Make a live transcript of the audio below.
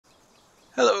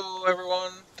Hello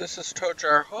everyone, this is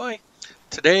Tojar Hoi.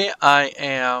 Today I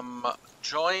am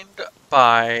joined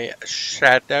by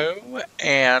Shadow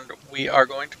and we are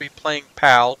going to be playing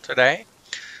PAL today.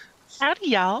 Howdy,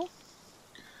 y'all.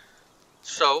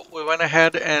 So we went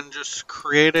ahead and just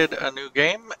created a new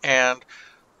game and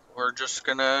we're just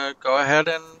gonna go ahead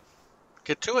and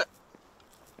get to it.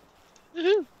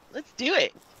 Woohoo. Let's do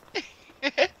it.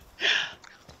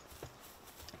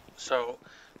 So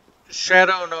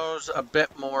Shadow knows a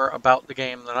bit more about the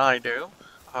game than I do.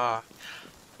 Uh,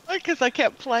 Because I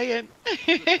kept playing.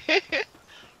 I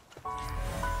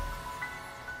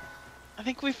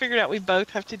think we figured out we both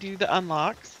have to do the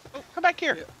unlocks. Oh, come back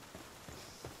here.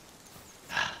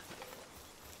 yeah,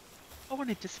 I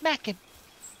wanted to smack him.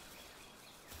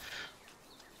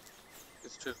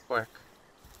 it's too quick.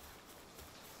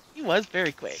 He was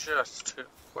very quick. Just too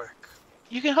quick.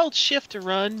 You can hold shift to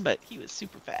run, but he was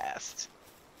super fast.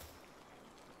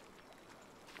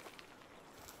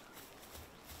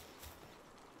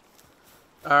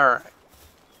 Alright,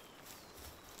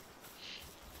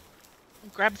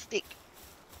 Grab a stick.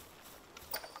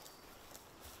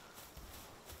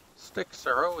 sticks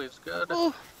are always good.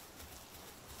 Oh,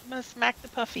 I'm gonna smack the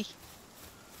puffy.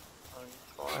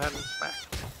 Go ahead and smack.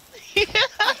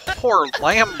 Poor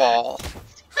lamb ball.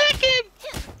 Smack him!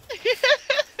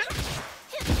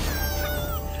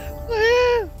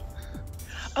 Woo!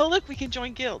 Oh, look, we can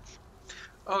join guilds.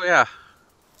 Oh yeah,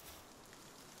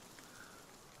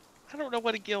 I don't know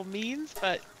what a guild means,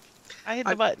 but I hit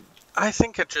I the button. I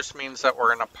think it just means that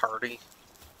we're in a party.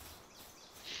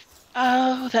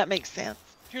 Oh, that makes sense.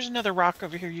 Here's another rock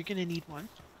over here. You're gonna need one.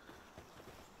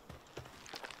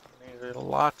 Need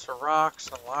lots of rocks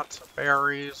and lots of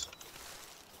berries.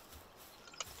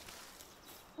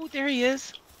 Oh, there he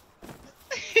is.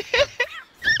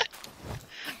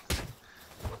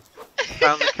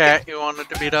 Found the cat you wanted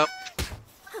to beat up.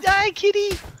 Die,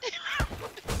 kitty!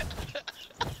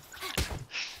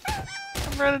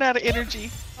 I'm running out of energy.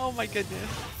 Oh my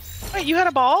goodness. Wait, you had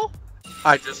a ball?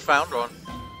 I just found one.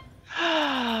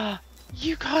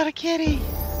 You caught a kitty.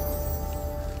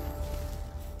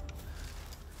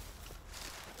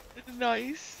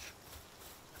 Nice.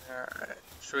 Alright,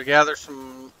 should we gather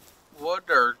some wood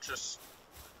or just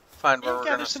find where Yeah, we're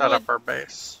gather gonna some set wood. up our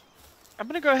base? I'm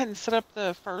gonna go ahead and set up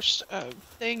the first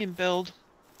thing and build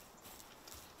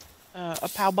a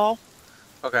pow ball.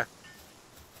 Okay.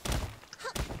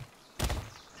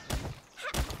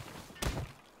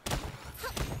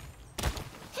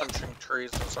 Punching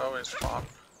trees is always fun.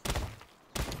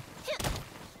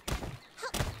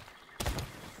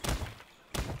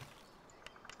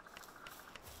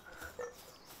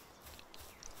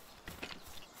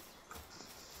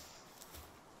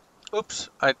 Oops,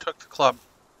 I took the club.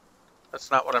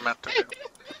 That's not what I meant to do.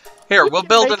 Here, We we'll can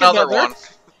build make another another. one.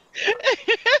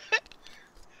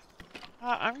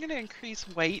 I'm gonna increase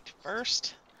weight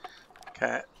first.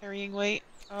 Okay, Carrying weight.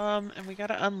 And we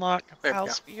gotta unlock a there we pal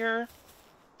go. sphere.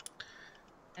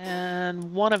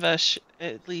 And one of us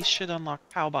at least should unlock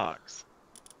PAL box.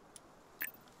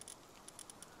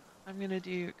 I'm gonna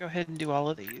go ahead and do all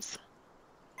of these.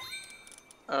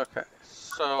 Okay,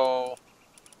 so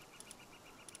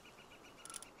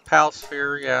Pal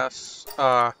sphere, yes.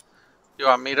 You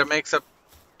want me to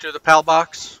do the Pal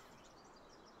box?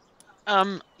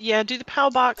 Yeah, do the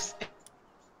PAL box and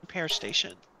repair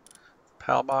station.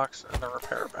 Pal box and the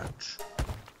repair bench.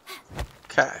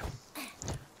 Okay.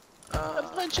 I'm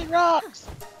punching rocks.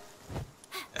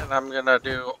 And I'm gonna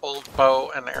do old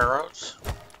bow and arrows.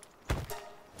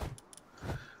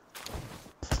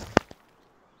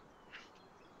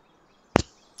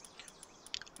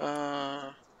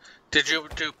 Uh, did you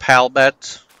do Pal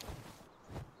beds?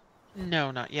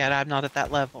 No, not yet. I'm not at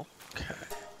that level. Okay.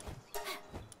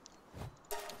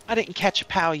 I didn't catch a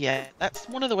PAL yet. That's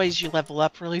one of the ways you level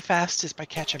up really fast is by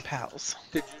catching PALs.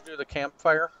 Did you do the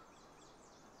campfire?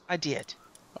 I did.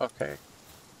 Okay.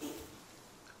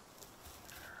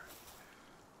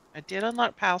 I did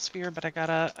unlock PAL sphere, but I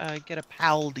gotta get a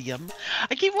Paldium.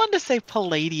 I keep wanting to say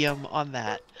Palladium on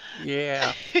that.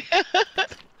 Yeah.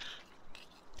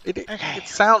 Okay. It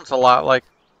sounds a lot like,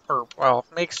 or well,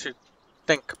 makes you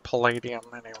think palladium,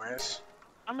 anyways.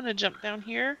 I'm gonna jump down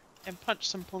here and punch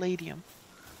some Palladium.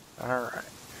 All right.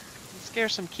 And scare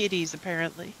some kitties,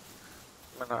 apparently.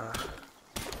 I'm gonna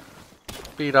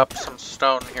beat up some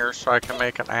stone here so I can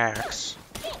make an axe.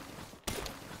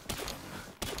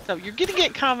 So you're gonna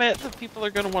get comments that people are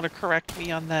gonna want to correct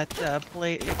me on that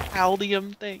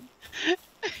Paldium thing.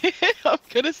 I'm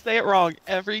gonna say it wrong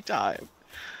every time.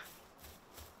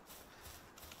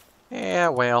 Yeah,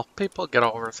 well, people get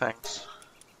over things.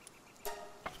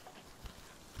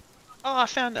 Oh, I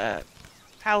found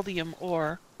Paldium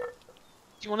ore. Do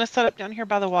you want to set up down here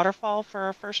by the waterfall for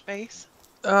our first base?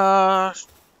 Uh,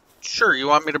 sure. You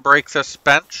want me to break this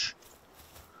bench?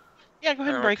 Yeah, go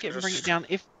ahead and And we break can it and bring it just... down.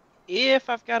 If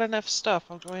I've got enough stuff,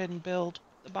 I'll go ahead and build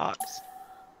the box.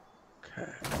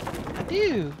 Okay. I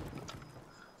do.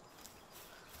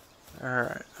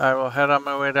 Alright. I will head on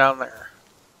my way down there.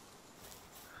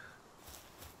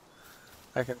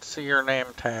 I can see your name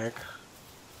tag.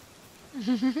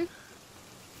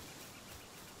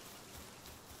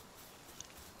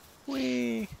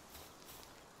 Whee!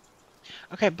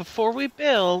 Okay, before we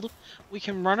build, we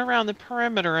can run around the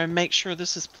perimeter and make sure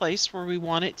this is placed where we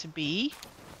want it to be.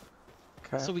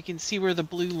 Okay. So we can see where the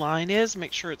blue line is.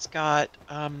 Make sure it's got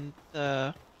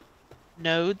the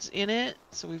nodes in it.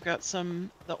 So we've got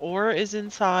the ore is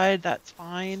inside, that's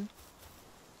fine.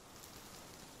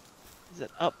 Is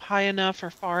it up high enough or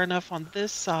far enough on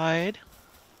this side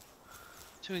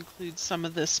to include some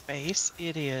of this space?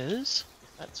 It is.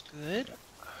 That's good.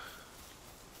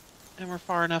 And we're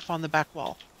far enough on the back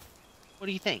wall. What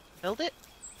do you think? Build it?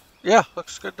 Yeah,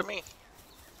 looks good to me.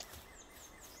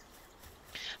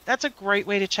 That's a great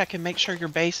way to check and make sure your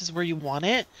base is where you want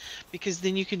it, because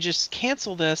then you can just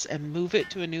cancel this and move it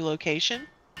to a new location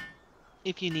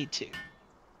if you need to.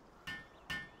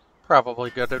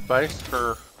 Probably good advice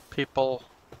for people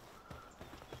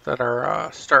that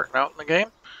are starting out in the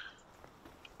game.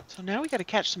 So now we got to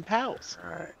catch some pals.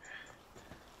 Alright.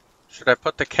 Should I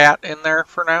put the cat in there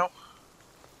for now?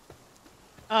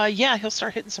 Yeah, he'll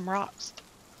start hitting some rocks.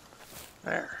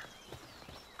 There.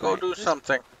 Go Right, do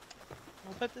something.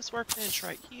 We'll put this workbench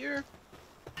right here.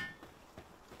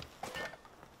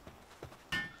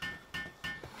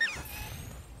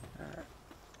 Alright.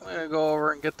 I'm gonna go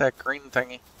over and get that green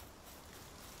thingy.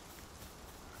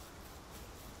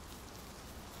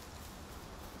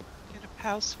 Get a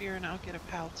pal sphere and I'll get a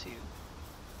pal too.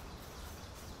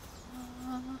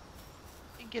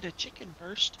 And get a chicken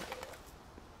first.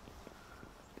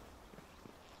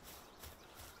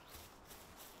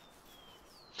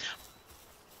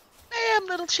 Bam,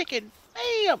 little chicken.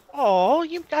 Bam. Oh,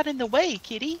 you got in the way,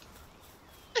 kitty.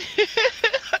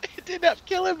 I ended up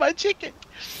killing my chicken.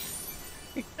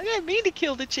 I didn't mean to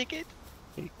kill the chicken.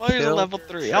 Well, here's a level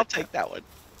 3. Chicken. I'll take that one.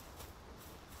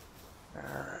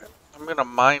 Alright. I'm gonna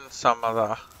mine some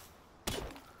of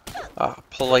the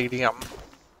palladium.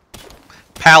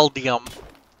 Paldium.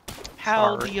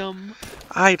 Paldium.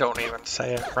 I don't even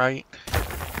say it right.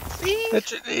 See?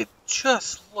 It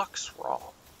just looks wrong.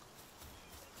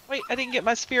 Wait, I didn't get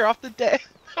my sphere off the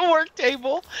work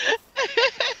table.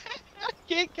 I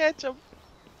can't catch him.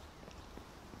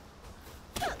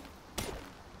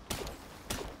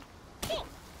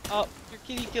 Oh, your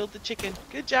kitty killed the chicken.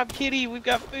 Good job, kitty. We've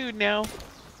got food now.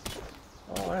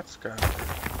 Oh, that's good.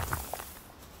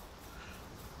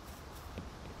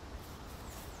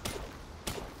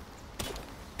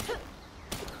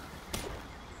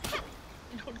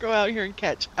 Don't go out here and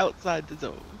catch outside the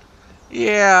zone.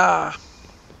 Yeah.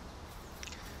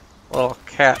 Little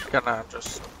cat gonna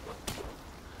just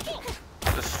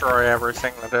destroy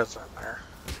everything that is in there.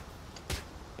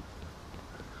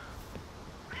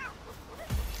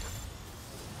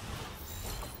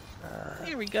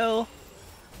 Here we go.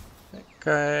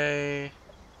 Okay.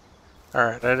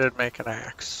 Alright, I did make an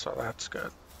axe, so that's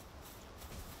good.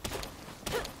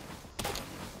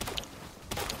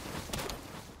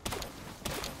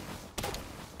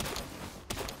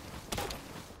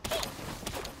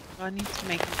 I need to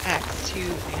make an axe too,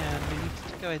 and we need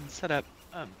to go ahead and set up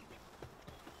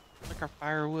like our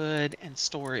firewood and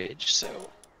storage.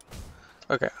 So.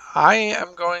 Okay, I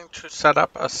am going to set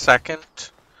up a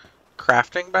second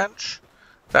crafting bench.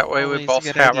 That way we both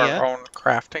have our own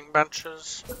crafting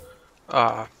benches.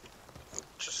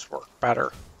 Just work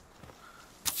better.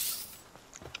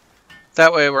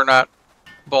 That way we're not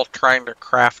both trying to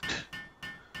craft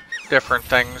different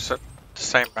things at the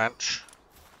same bench.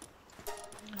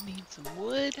 I need some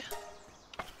wood.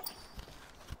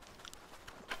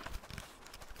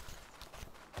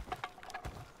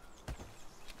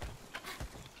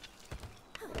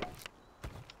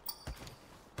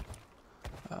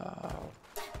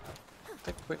 I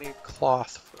think we need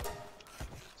cloth for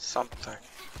something.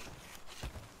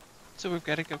 So we've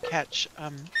got to go catch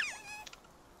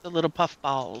the little puff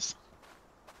balls.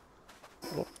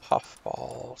 Little puff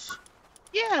balls.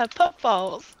 Yeah, puff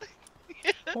balls.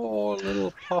 Oh,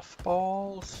 little puff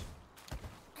balls.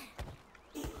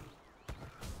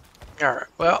 Alright,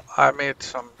 well, I made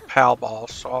some pal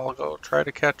balls, so I'll go try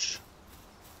to catch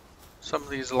some of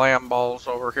these lamb balls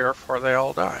over here before they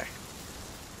all die.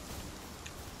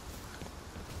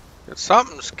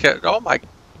 Something's oh my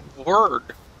word.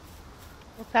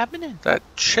 What's happening? That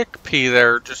chickpea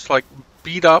there just like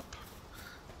beat up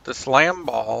this lamb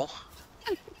ball.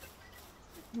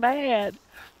 Mad.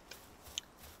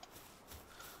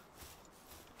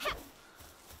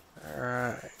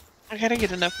 Alright. I gotta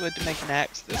get enough wood to make an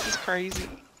axe. This is crazy.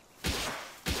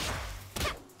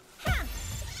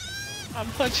 I'm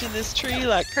punching this tree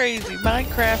like crazy.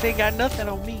 Minecraft ain't got nothing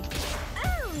on me.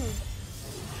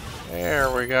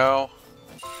 There we go.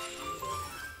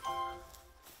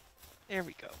 There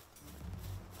we go.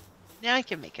 Now I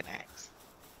can make an axe.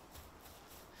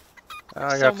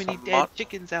 I So got many some dead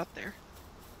chickens out there.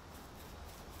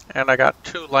 and I got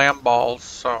 2 lamb balls,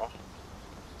 so.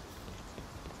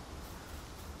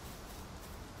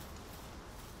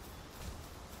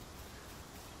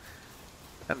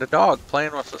 And the dog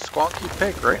playing with a squonky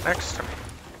pig right next to me.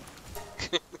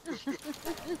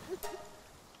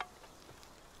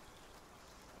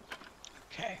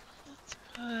 Okay, let's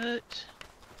put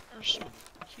first one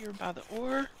here by the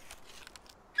ore.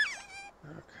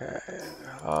 Okay,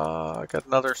 I got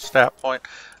another stat point.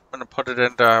 I'm gonna put it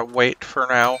into weight for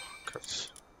now,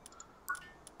 because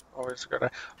always good.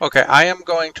 Okay, I am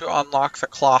going to unlock the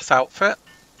cloth outfit.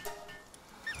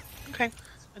 Okay,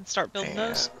 and start building And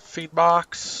those. feed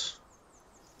box.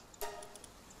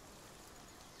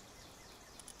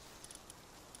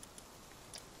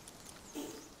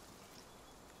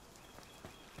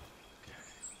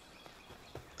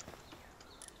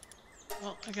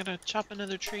 Well, I gotta chop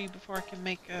another tree before I can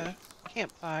make a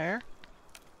campfire.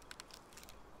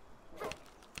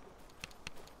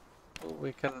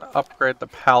 We can upgrade the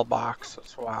PAL box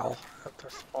as well at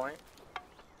this point.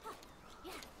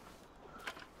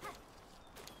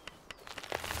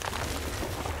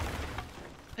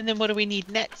 And then what do we need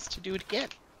next to do it again?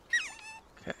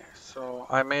 Okay, so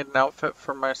I made an outfit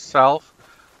for myself.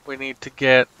 We need to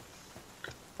get...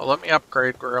 Well, let me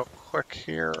upgrade real quick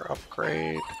here.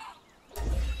 Upgrade.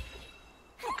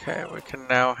 Okay, we can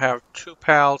now have 2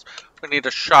 pals. We need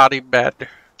a shoddy bed.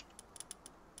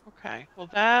 Okay, well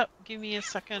that, give me a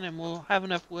second and we'll have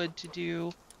enough wood to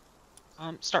do,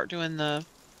 start doing the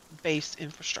base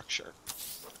infrastructure.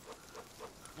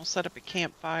 We'll set up a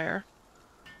campfire.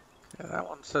 Yeah, that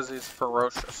one says he's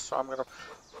ferocious, so I'm gonna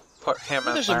put him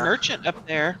in There's there. a merchant up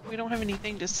there. We don't have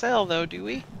anything to sell though, do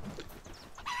we?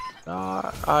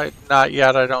 Not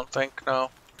yet, I don't think,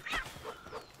 no.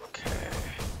 Okay.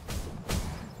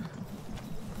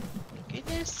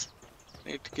 Goodness.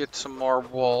 Need to get some more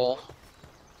wool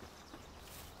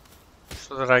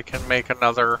so that I can make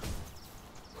another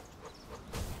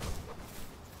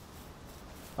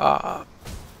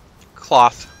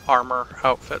cloth armor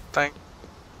outfit thing.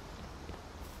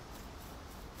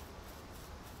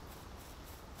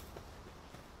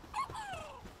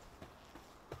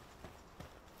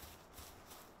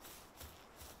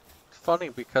 It's funny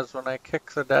because when I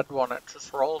kick the dead one, it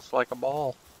just rolls like a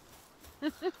ball.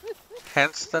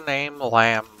 Hence the name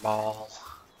Lamb Ball.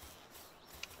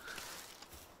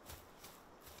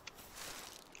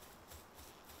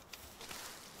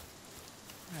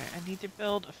 Alright, I need to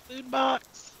build a food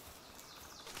box.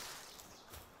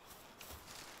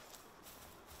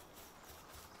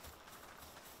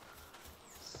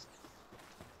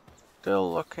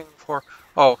 Still looking for...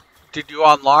 Oh, did you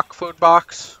unlock food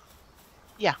box?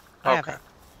 Yeah, I have Okay. it.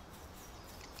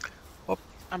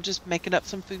 I'm just making up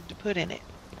some food to put in it.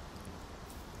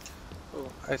 Ooh,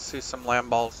 I see some lamb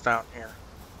balls down here.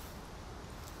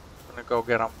 I'm gonna go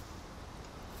get them.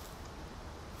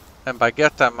 And by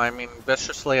get them, I mean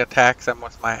viciously attack them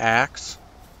with my axe.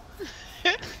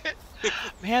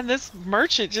 Man, this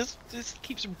merchant just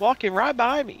keeps walking right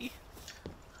by me.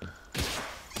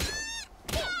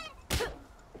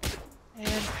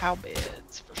 And cow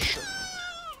beds, for sure.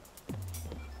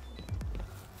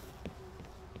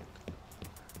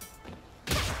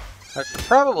 I should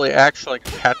probably actually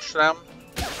catch them.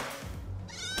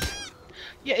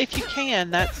 Yeah, if you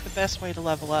can, that's the best way to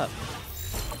level up.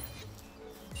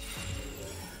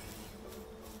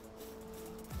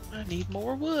 I need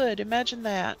more wood, imagine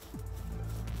that.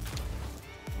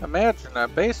 Imagine a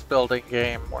base building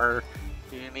game where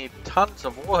you need tons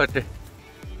of wood.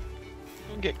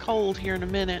 It'll get cold here in a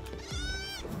minute.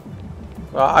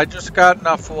 Well, I just got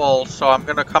enough wool, so I'm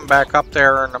gonna come back up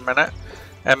there in a minute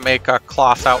and make a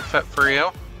cloth outfit for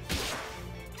you.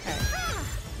 Okay.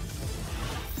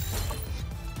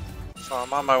 So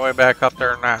I'm on my way back up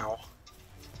there now.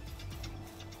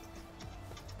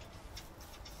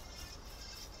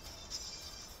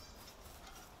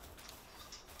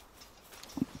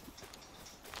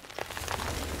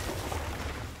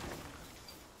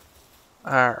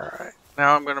 Alright,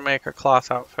 now I'm gonna make a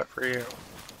cloth outfit for you.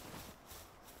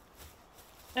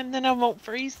 And then I won't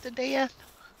freeze to death.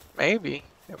 Maybe,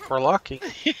 if we're lucky.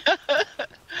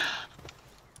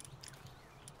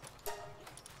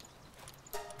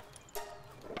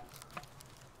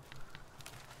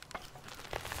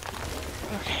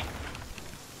 Okay.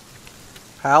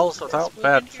 Pals This without wood in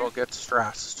beds here? will get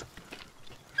stressed.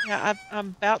 Yeah, I'm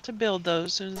about to build those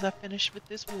as soon as I finish with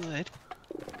this wood.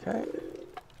 Okay.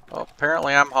 Well,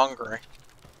 apparently I'm hungry.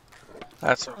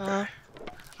 That's okay. Uh,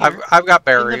 I've Here. I've got In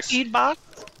the berries. feed box,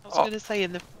 I was Oh, gonna say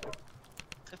in the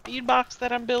feed box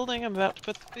that I'm building, I'm about to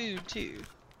put the food too.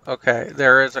 okay.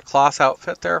 There is a cloth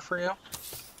outfit there for you.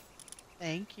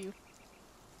 Thank you.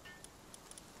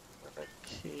 I'm gonna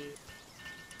keep.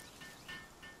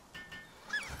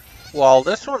 Well,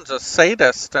 this one's a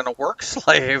sadist and a work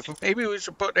slave. Maybe we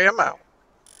should put him out.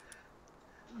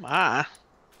 Oh my.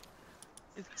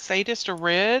 Is sadist a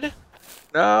red?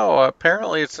 No,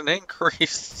 apparently it's an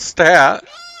increased stat.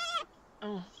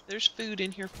 Oh, there's food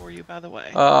in here for you, by the way.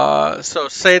 So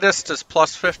sadist is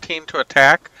plus 15 to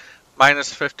attack,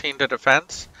 minus 15 to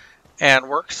defense, and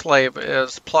work slave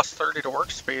is plus 30 to work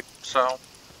speed. So,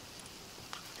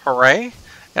 hooray!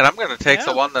 And I'm going to take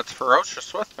the Yeah. one that's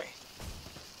ferocious with me.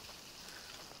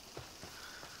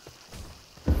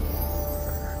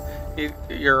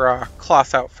 Your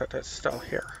cloth outfit is still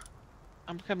here.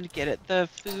 I'm coming to get it. The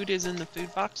food is in the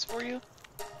food box for you.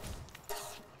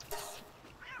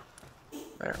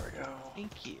 There we go.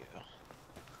 Thank you.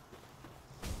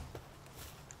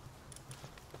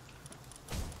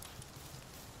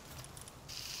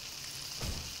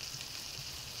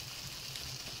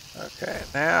 Okay,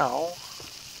 now.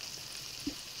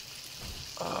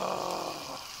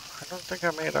 I don't think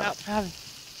I made a. About having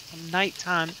some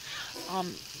nighttime.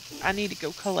 Um, I need to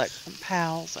go collect some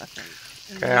pals, I think.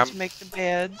 And Okay, we need I'm to make the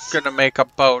beds. gonna make a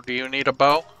bow. Do you need a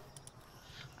bow?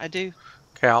 I do.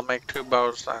 Okay, I'll make 2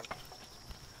 bows then.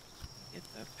 Get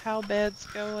the pal beds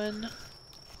going.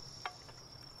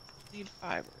 Need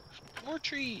fiber. More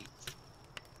trees.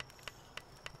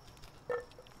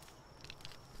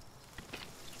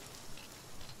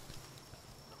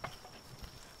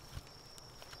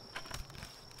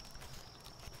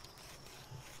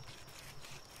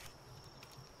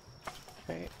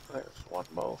 Okay, there's 1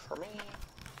 bow for me.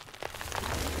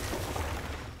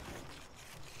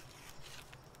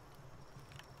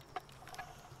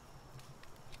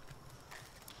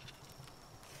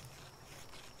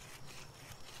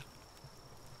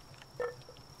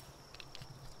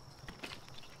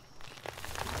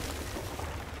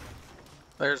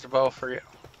 There's a bow for you.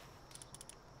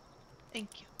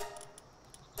 Thank you.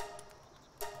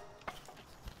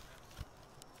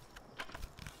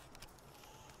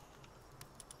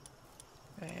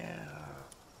 And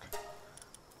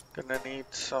gonna need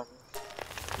some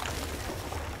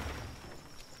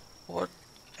wood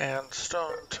and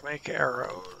stone to make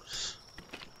arrows.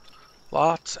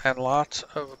 Lots and lots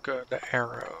of good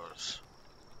arrows.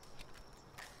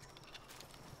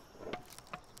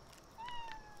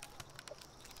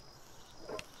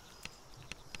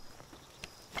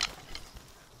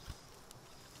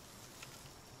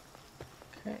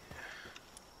 Okay.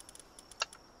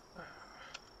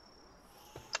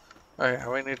 Oh yeah,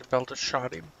 we need to build a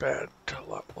shoddy bed to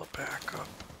level it back up.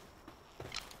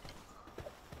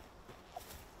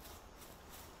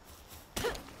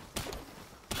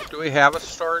 Do we have a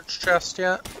storage chest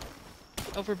yet?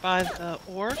 Over by the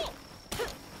ore,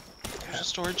 there's a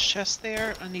storage chest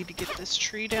there. I need to get this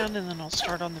tree down and then I'll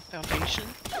start on the foundation.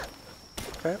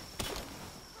 Okay.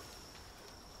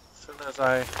 As soon as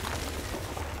I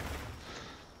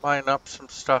mine up some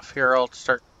stuff here, I'll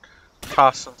start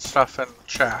tossing stuff in the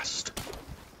chest.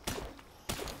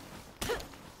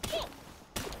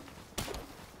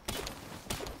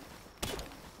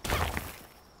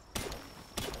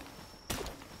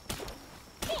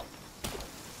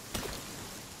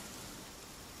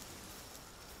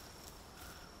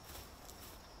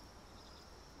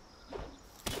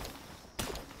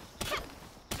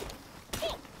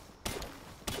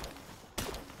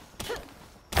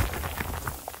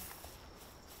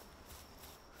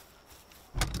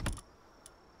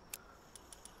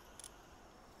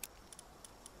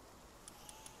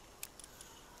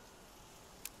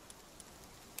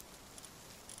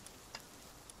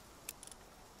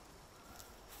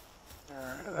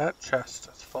 Alright, that chest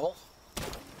is full.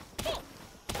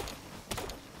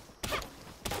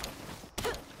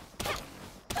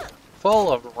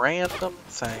 Full of random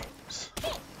things.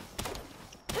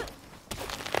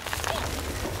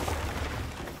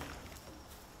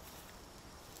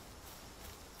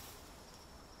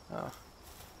 Oh.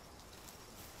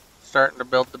 Starting to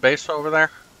build the base over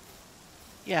there?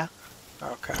 Yeah,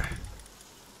 Okay.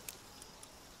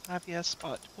 I have a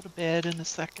spot to put a bed in a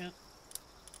second.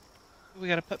 We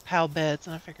gotta put pal beds,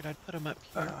 and I figured I'd put them up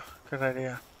here. Good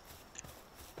idea.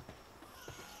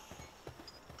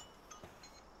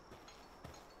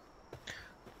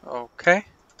 Okay.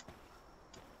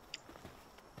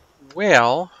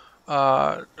 Well,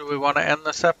 do we want to end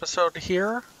this episode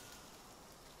here?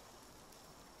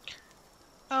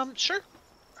 Sure.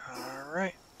 All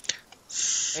right.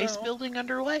 Base building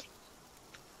underway.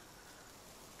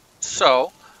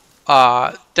 So,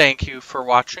 thank you for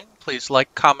watching. Please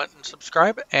like, comment, and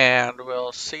subscribe, and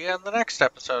we'll see you in the next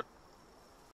episode.